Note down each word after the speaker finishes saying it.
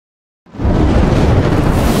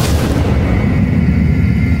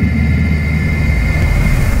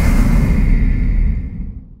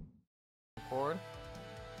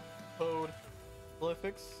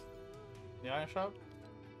flash up.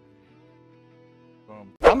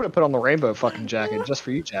 Boom. I'm gonna put on the rainbow fucking jacket just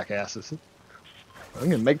for you jackasses. I'm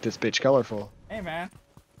gonna make this bitch colorful. Hey, man.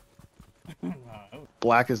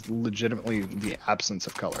 Black is legitimately the absence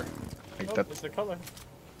of color. Like Nope, that's it's the color.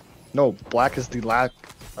 no, black is the lack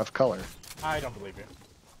of color. I don't believe it.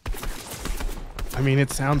 I mean,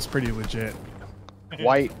 it sounds pretty legit.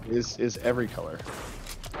 White is every color.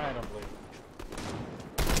 I don't believe it.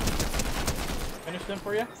 Finish them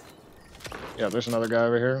for you? Yeah, there's another guy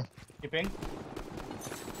over here. You ping?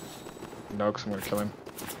 No, because I'm gonna kill him.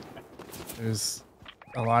 There's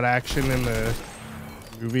a lot of action in the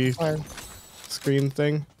movie screen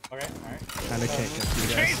thing. Okay, alright. Kinda can't get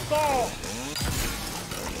through guys. Chainsaw!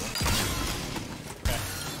 Okay.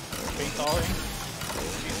 Chainsawing.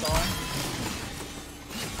 Chainsawing.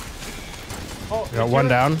 Oh, We got one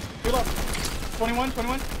down. Two left. 21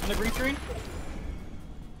 on the green screen.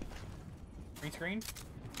 Green screen.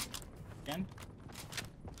 Again.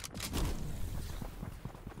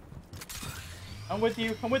 I'm with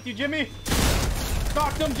you, Jimmy!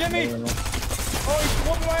 Knocked him, Jimmy! Oh, he's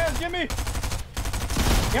whooping my ass, Jimmy!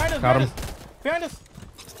 Behind us, Got behind him. us! Behind us!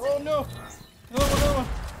 Oh no! Another one.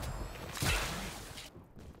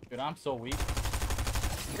 Dude, I'm so weak.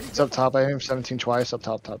 It's up top. I hit him 17 twice. Up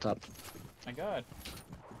top. My god.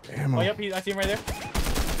 Damn. Oh, yep, I see him right there.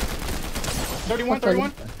 31.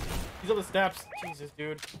 He's up the steps. Jesus,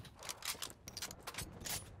 dude.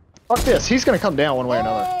 Fuck this. He's gonna come down one way or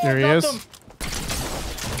another. There he is. Him.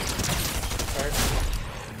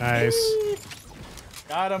 Nice.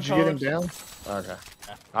 Got him, Did you get him coach. down? Okay.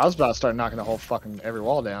 Yeah. I was about to start knocking the whole fucking every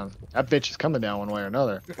wall down. That bitch is coming down one way or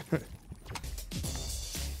another.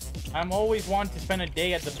 I'm always wanting to spend a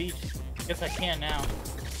day at the beach. Guess I can now.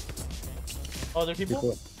 Oh, there's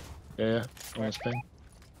people? Yeah. On this thing.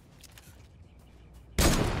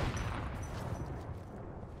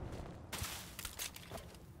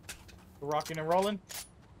 We're rocking and rolling.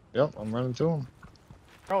 Yep, I'm running to him.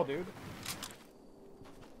 Oh, dude.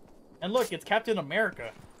 And look, it's Captain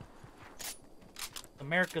America.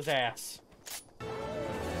 America's ass.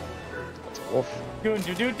 That's a wolf. Do.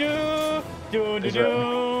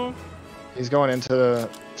 He's going into the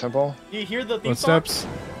temple. You hear the theme song? Footsteps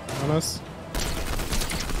on us.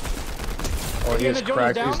 Oh, he is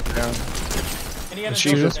Indiana Jones cracked. down? He's down. Indiana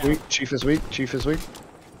Chief Jones is down. weak. Chief is weak. Chief is weak.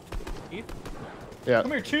 Chief? Yeah.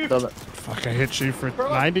 Come here, Chief. Doesn't. Fuck, I hit you for Bro,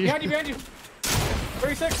 90. Behind you.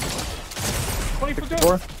 36. 20 for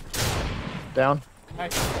 4. Down.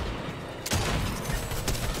 Nice.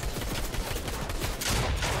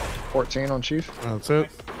 14 on Chief. That's it.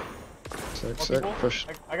 Sick, More sick. people? Push.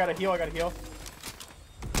 I gotta heal.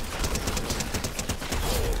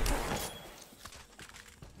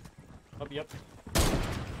 Up, yep.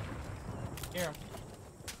 Here.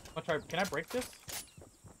 I'll try. Can I break this?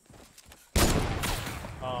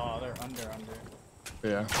 Oh, they're under.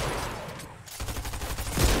 Yeah.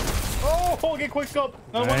 Oh, get quick scope.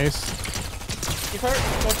 Another Nice. one. He's hurt.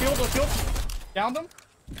 Don't shield. Downed him.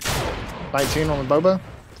 19 on the Boba.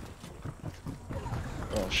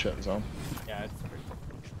 Oh shit, zone. Yeah, it's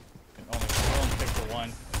only pick the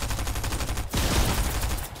one.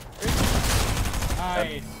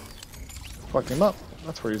 Nice. Fucked him up.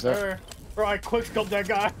 That's where he's at. Sir. Bro, I quick scoped that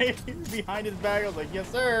guy behind his back. I was like, yes,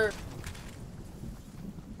 sir.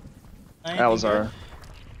 That was our.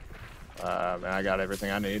 Man, I got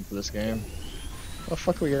everything I need for this game. How the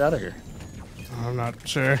fuck do we get out of here? I'm not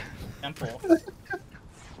sure. Temple. How the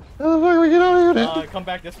fuck do we get out of here, dude? Come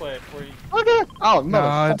back this way. You Okay. Oh, No,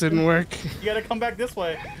 motherfucker. it didn't work. gotta come back this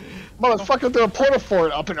way. Motherfucker threw a portal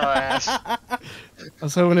fort up in our ass. I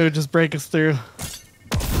was hoping it would just break us through.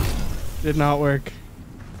 Did not work.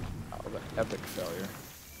 Oh, the epic failure.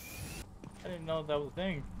 I didn't know that was a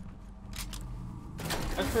thing.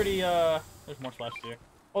 That's pretty, there's more slash here.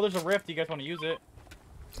 Oh, there's a rift. You guys want to use it?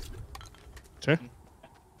 Sure.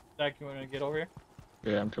 Zach, you want to get over here?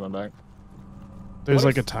 Yeah, I'm coming back. There's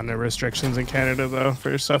What like a ton of restrictions in Canada though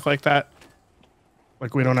for stuff like that.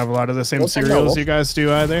 Like we don't have a lot of the same What's that cereals wolf? you guys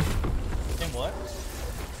do either. Saying what?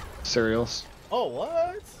 Cereals. Oh,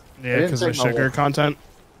 what? Yeah, didn't because say of no sugar wolf. content.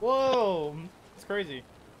 Whoa, that's crazy.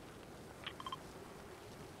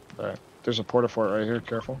 Alright. There's a porta fort right here.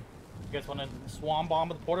 Careful. You guys want to swan bomb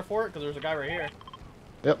with the porta fort? Because there's a guy right here.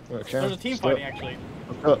 Yep. Okay. There's a team Let's do it. fighting actually.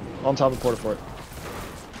 Let's do it. On top of the porta fort.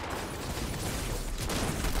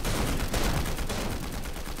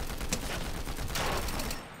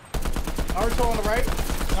 Naruto on the right.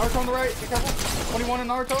 Naruto on the right. Be careful. 21 in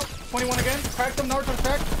Naruto. 21 again. Crack them. Naruto's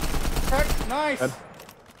cracked. Cracked. Nice. Dead.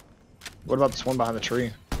 What about this one behind the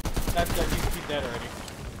tree? That's dead. He's dead already.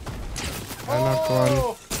 I knocked one.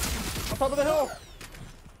 On top of the hill.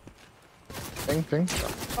 Ping.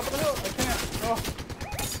 Top of the hill. I can't. Oh.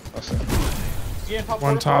 I'll see. Yeah,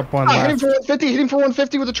 One top, one Hit him left. for 150. Hit him for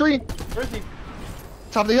 150 with a tree. Where is he?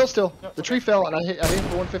 Top of the hill still. Yep, The tree fell, and I hit him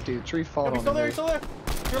for 150. The tree falling He's on still there. me. He's still there.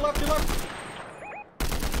 To your left.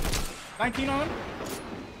 19 on him.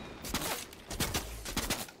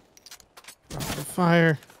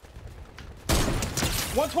 Fire.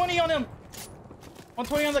 120 on him.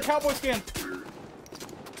 120 on the cowboy skin.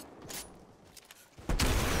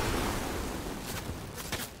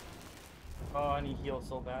 Oh, I need heal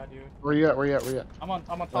so bad, dude. Where you at? I'm on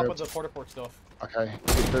top of the porta fort still. Okay,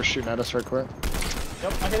 they're shooting at us right quick.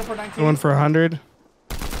 Yep, I hit him for 19. Going for 100.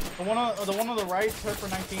 The one on the right hit for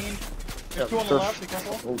 19. There's Yep, two on the left. Be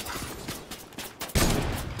careful.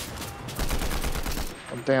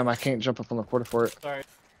 Oh, damn, I can't jump up on the porta fort. Sorry.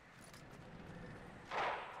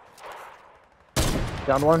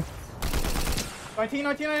 Down one. 19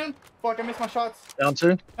 on him. Fuck, I missed my shots. Down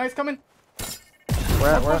two. Nice, coming.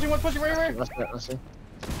 Where at? One's pushing right. Let's see.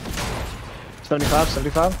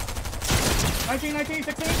 75. 19,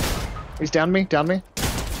 16. He's down me. Nice.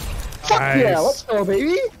 Fuck yeah, let's go,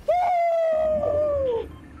 baby. Woo!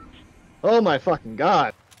 Oh my fucking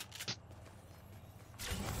god.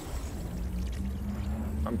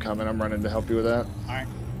 I'm coming. I'm running to help you with that. Alright.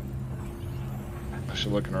 I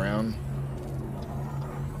should looking around.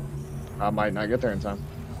 I might not get there in time.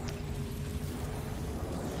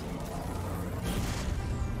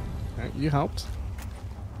 You helped.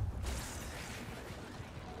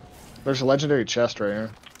 There's a legendary chest right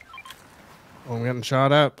here. Well, I'm getting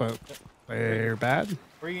shot at, but they're bad.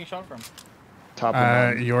 Where are you getting shot from? Top of the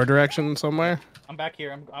mountain. Your direction somewhere. I'm back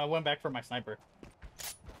here. I went back for my sniper.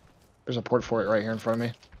 There's a port fort right here in front of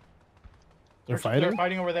me. They're They're fighting.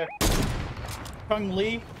 fighting over there. Kung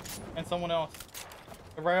Lee and someone else.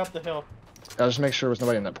 They're right up the hill. Gotta just make sure there's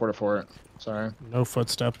nobody in that porta fort. Sorry. No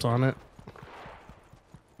footsteps on it.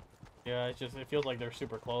 Yeah, it feels like they're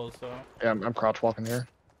super close. So Yeah, I'm crouch walking here.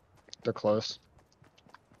 They're close.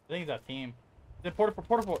 I think it's that team. The porta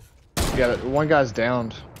fort. Yeah, one guy's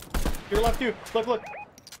downed. To your left too. Look.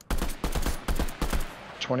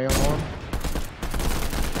 20 on one.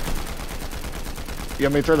 You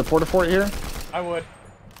want me to throw the porta fort here? I would.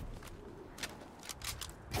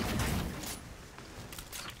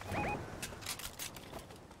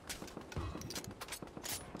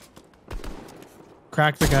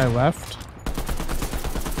 Crack the guy left.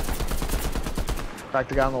 Crack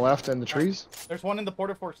the guy on the left in the trees. There's one in the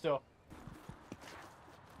porta fort still.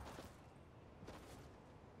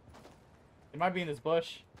 It might be in this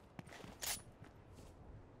bush.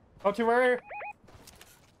 Oh, two right here.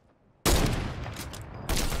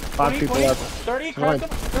 5 people 20, left. 30, cracked him.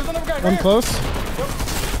 There's another guy right One here. close.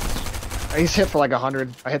 Yep. He's hit for like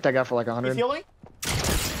 100. I hit that guy for like 100. He's healing.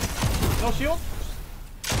 No shield.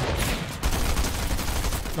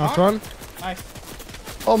 Knocked one. Nice.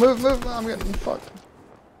 Oh, move. I'm getting fucked.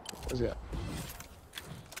 Where's he at?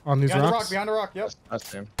 On these rocks. Behind the rock, yep.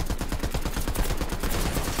 That's him.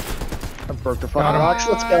 I broke the fucking Got him. rocks.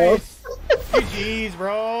 Let's go. GG's,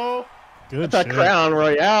 bro. Good That shit. crown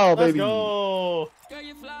royale, Let's baby. go.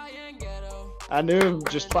 I knew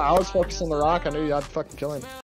I was focused on the rock. I knew I'd fucking kill him.